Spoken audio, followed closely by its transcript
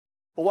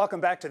Well,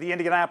 welcome back to the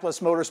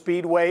Indianapolis Motor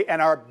Speedway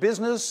and our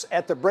Business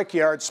at the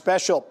Brickyard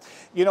special.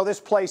 You know, this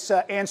place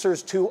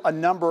answers to a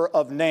number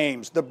of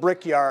names. The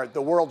Brickyard,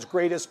 the world's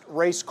greatest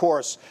race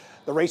course,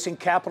 the racing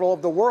capital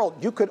of the world.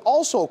 You could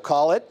also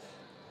call it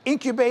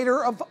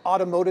incubator of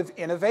automotive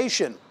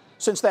innovation.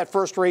 Since that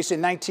first race in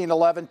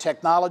 1911,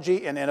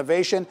 technology and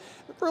innovation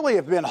really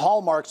have been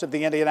hallmarks of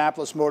the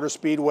Indianapolis Motor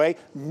Speedway.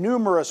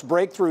 Numerous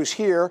breakthroughs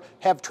here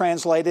have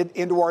translated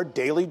into our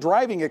daily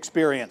driving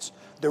experience.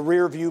 The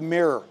rear view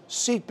mirror,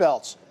 seat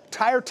belts,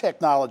 tire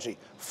technology,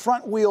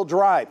 front wheel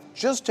drive,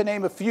 just to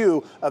name a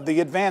few of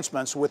the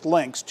advancements with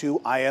links to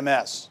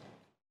IMS.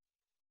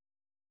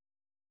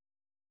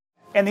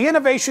 And the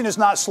innovation is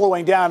not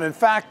slowing down. In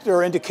fact, there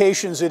are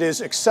indications it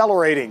is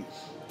accelerating.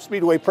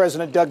 Speedway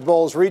President Doug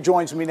Boles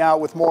rejoins me now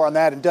with more on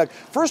that. And Doug,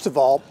 first of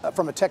all,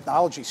 from a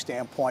technology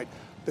standpoint,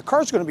 the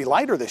car's going to be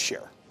lighter this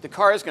year. The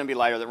car is going to be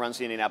lighter that runs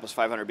the Indianapolis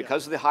 500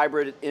 because of the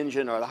hybrid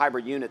engine or the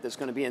hybrid unit that's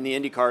going to be in the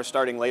Indy car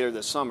starting later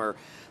this summer.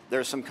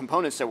 There's some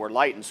components that were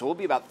lightened, so we'll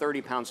be about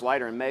 30 pounds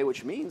lighter in May,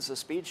 which means the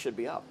speed should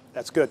be up.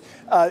 That's good.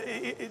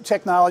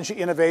 Technology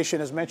innovation,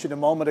 as mentioned a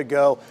moment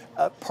ago,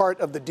 part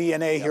of the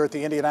DNA here at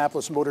the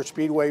Indianapolis Motor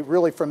Speedway,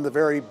 really from the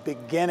very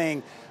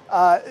beginning.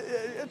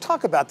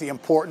 Talk about the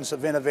importance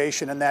of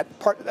innovation and that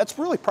part. That's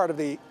really part of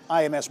the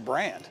IMS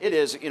brand. It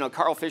is. You know,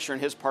 Carl Fisher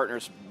and his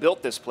partners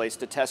built this place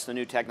to test the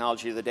new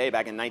technology of the day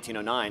back in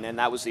 1909, and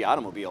that was the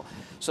automobile.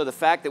 So the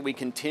fact that we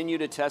continue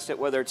to test it,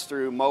 whether it's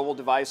through mobile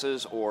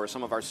devices or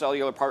some of our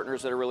cellular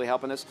partners that are really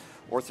helping us,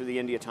 or through the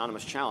Indy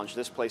Autonomous Challenge,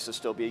 this place is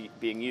still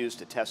being used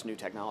to test new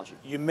technology.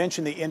 You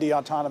mentioned the Indy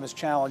Autonomous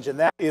Challenge, and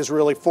that is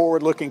really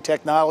forward-looking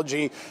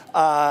technology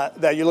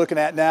that you're looking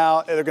at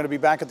now. They're going to be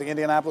back at the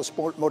Indianapolis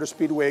Motor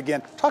Speedway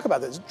again. Talk about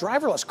this.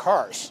 Driverless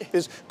cars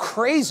is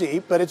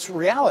crazy, but it's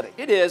reality.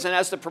 It is, and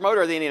as the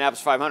promoter of the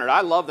Indianapolis 500,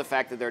 I love the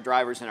fact that there are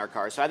drivers in our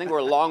cars. So I think we're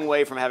a long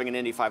way from having an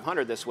Indy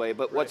 500 this way,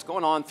 but what's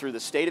going on through the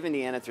state of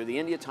Indiana, through the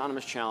Indy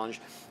Autonomous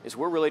Challenge, is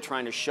we're really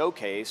trying to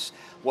showcase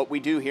what we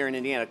do here in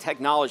Indiana.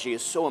 Technology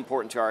is so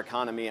important to our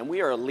economy, and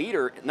we are a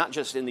leader, not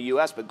just in the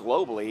U.S., but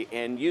globally,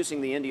 in using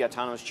the Indy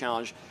Autonomous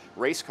Challenge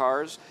race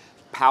cars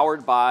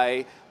powered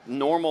by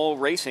normal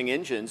racing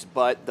engines,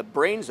 but the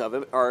brains of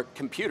it are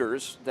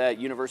computers that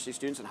university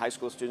students and high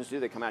school students do.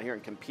 They come out here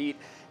and compete,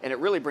 and it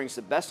really brings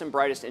the best and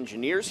brightest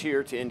engineers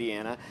here to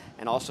Indiana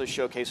and also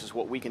showcases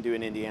what we can do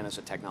in Indiana as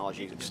a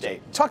technology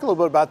state. Talk a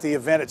little bit about the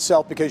event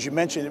itself, because you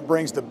mentioned it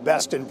brings the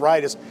best and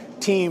brightest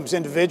teams,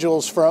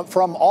 individuals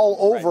from all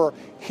over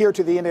here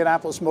to the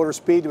Indianapolis Motor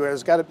Speedway.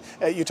 It's got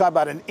you talk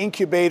about an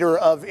incubator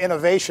of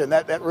innovation.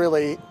 That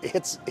really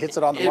hits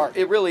it on the mark.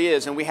 It really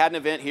is, and we had an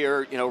event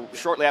here, you know,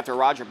 shortly after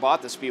Roger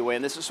bought the Speedway,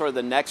 and this is sort of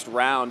the next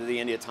round of the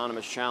Indy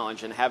Autonomous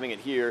Challenge and having it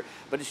here.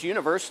 But it's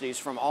universities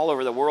from all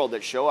over the world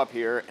that show up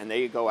here, and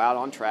they go out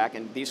on track,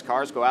 and these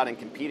cars go out and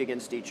compete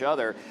against each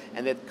other,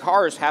 and the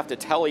cars have to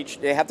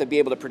they have to be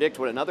able to predict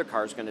what another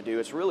car is going to do.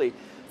 It's really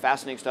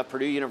fascinating stuff.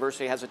 Purdue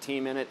University has a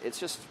team in it. It's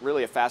just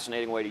really a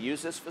fascinating way to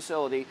use this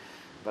facility,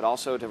 but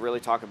also to really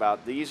talk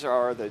about these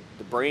are the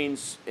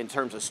brains in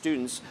terms of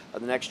students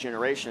of the next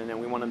generation, and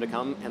we want them to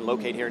come and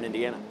locate here in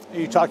Indiana.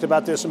 You talked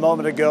about this a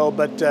moment ago,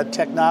 but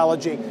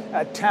technology,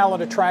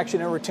 talent,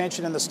 attraction, and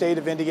retention in the state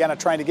of Indiana,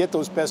 trying to get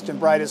those best and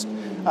brightest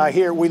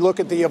here. We look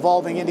at the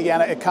evolving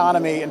Indiana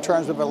economy in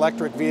terms of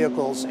electric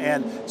vehicles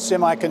and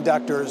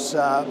semiconductors,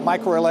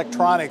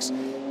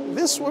 microelectronics.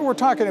 This, what we're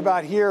talking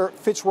about here,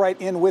 fits right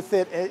in with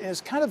it. It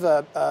is kind of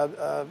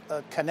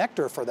a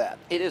connector for that.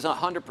 It is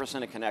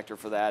 100% a connector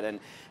for that, and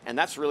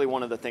that's really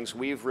one of the things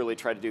we've really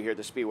tried to do here at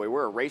the Speedway.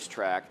 We're a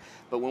racetrack,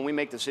 but when we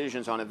make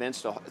decisions on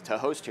events to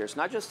host here, it's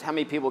not just how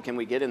many people can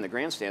we get in the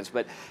grandstands,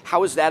 but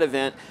how is that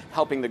event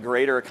helping the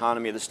greater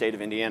economy of the state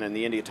of Indiana, and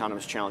the Indy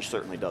Autonomous Challenge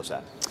certainly does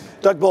that.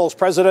 Doug Boles,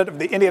 president of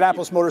the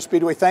Indianapolis Motor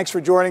Speedway, thanks for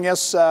joining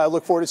us.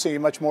 Look forward to seeing you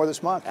much more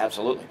this month.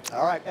 Absolutely.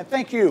 All right, and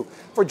thank you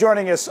for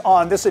joining us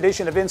on this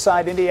edition of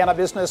Inside Indiana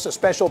Business, a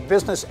special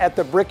Business at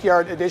the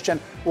Brickyard edition.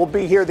 We'll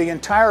be here the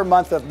entire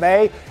month of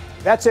May.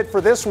 That's it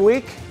for this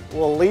week.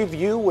 We'll leave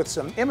you with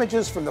some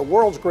images from the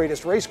world's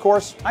greatest race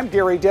course. I'm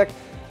Gary Dick.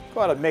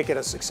 Go out and make it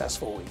a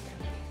successful week.